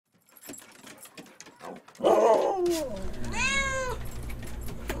How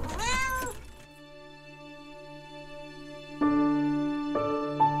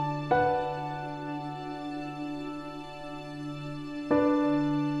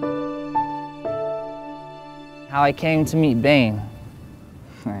I came to meet Bane.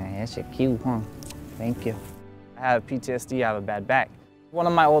 That's a cute, huh? Thank you. I have PTSD, I have a bad back. One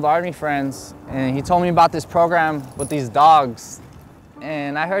of my old Army friends, and he told me about this program with these dogs.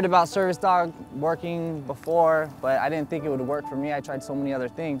 And I heard about service dog working before, but I didn't think it would work for me. I tried so many other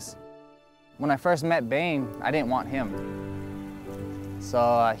things. When I first met Bane, I didn't want him.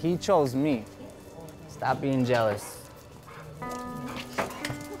 So he chose me. Stop being jealous.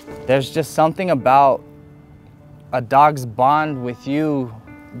 There's just something about a dog's bond with you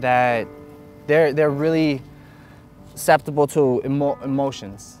that they're really susceptible to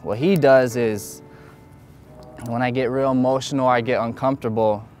emotions. What he does is, when I get real emotional or I get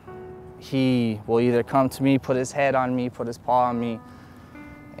uncomfortable, he will either come to me, put his head on me, put his paw on me,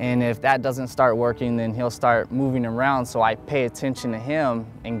 and if that doesn't start working, then he'll start moving around, so I pay attention to him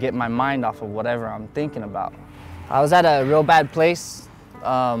and get my mind off of whatever I'm thinking about. I was at a real bad place.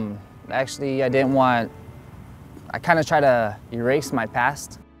 Actually, I kind of try to erase my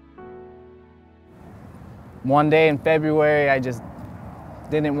past. One day in February, I just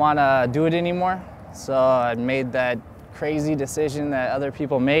didn't want to do it anymore. So I made that crazy decision that other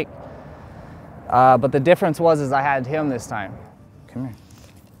people make. But the difference was I had him this time. Come here.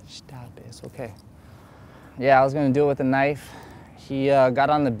 Stop it, it's okay. Yeah, I was gonna do it with a knife. He got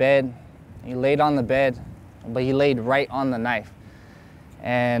on the bed, he laid on the bed, but he laid right on the knife.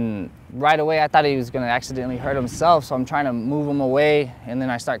 And right away, I thought he was gonna accidentally hurt himself, so I'm trying to move him away, and then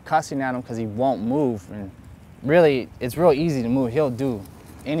I start cussing at him because he won't move. And really, it's real easy to move. He'll do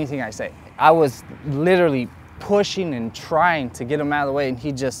anything I say. I was literally pushing and trying to get him out of the way, and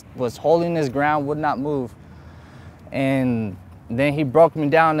he just was holding his ground, would not move. And then he broke me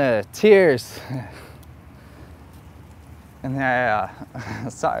down to tears.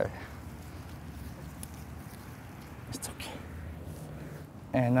 And sorry. It's okay.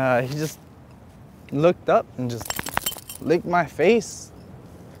 And he just looked up and just licked my face,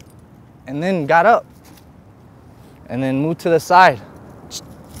 and then got up, and then moved to the side.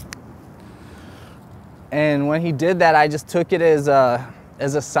 And when he did that, I just took it as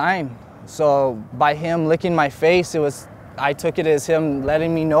a sign. So by him licking my face, I took it as him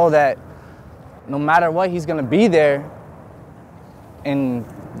letting me know that no matter what, he's gonna be there and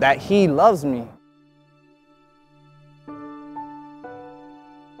that he loves me.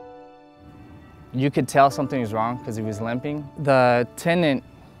 You could tell something was wrong because he was limping. The tendon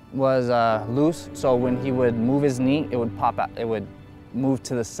was loose, so when he would move his knee, it would pop out. It would move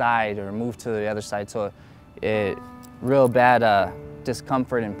to the side or move to the other side, so real bad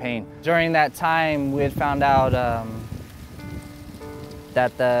discomfort and pain. During that time, we had found out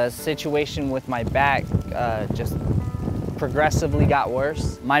that the situation with my back just progressively got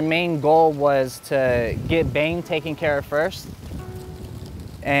worse. My main goal was to get Bane taken care of first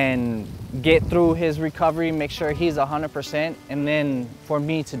and get through his recovery, make sure he's 100%, and then for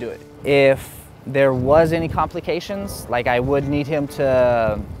me to do it. If there was any complications, like I would need him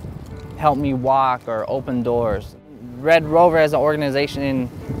to help me walk or open doors. RedRover as an organization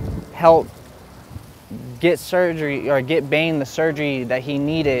helped get surgery or get Bane the surgery that he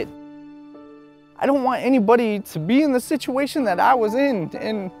needed. I don't want anybody to be in the situation that I was in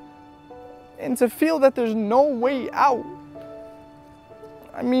and to feel that there's no way out.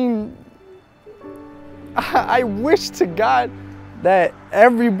 I mean, I wish to God that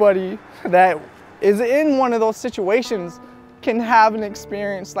everybody that is in one of those situations can have an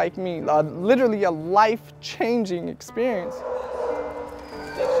experience like me, literally a life-changing experience.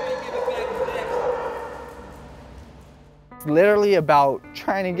 It's literally about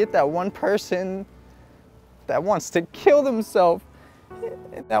trying to get that one person that wants to kill themselves,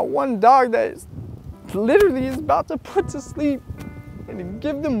 and that one dog that is literally is about to put to sleep, and to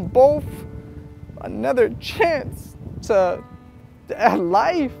give them both another chance at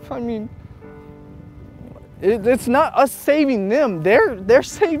life. I mean, it's not us saving them, they're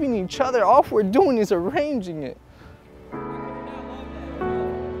saving each other. All we're doing is arranging it.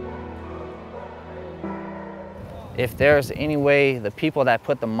 If there's any way the people that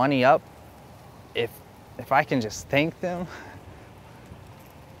put the money up, if I can just thank them,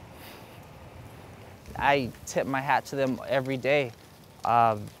 I tip my hat to them every day,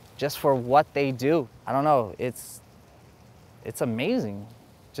 just for what they do. I don't know, it's amazing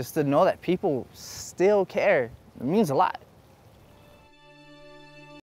just to know that people still care. It means a lot.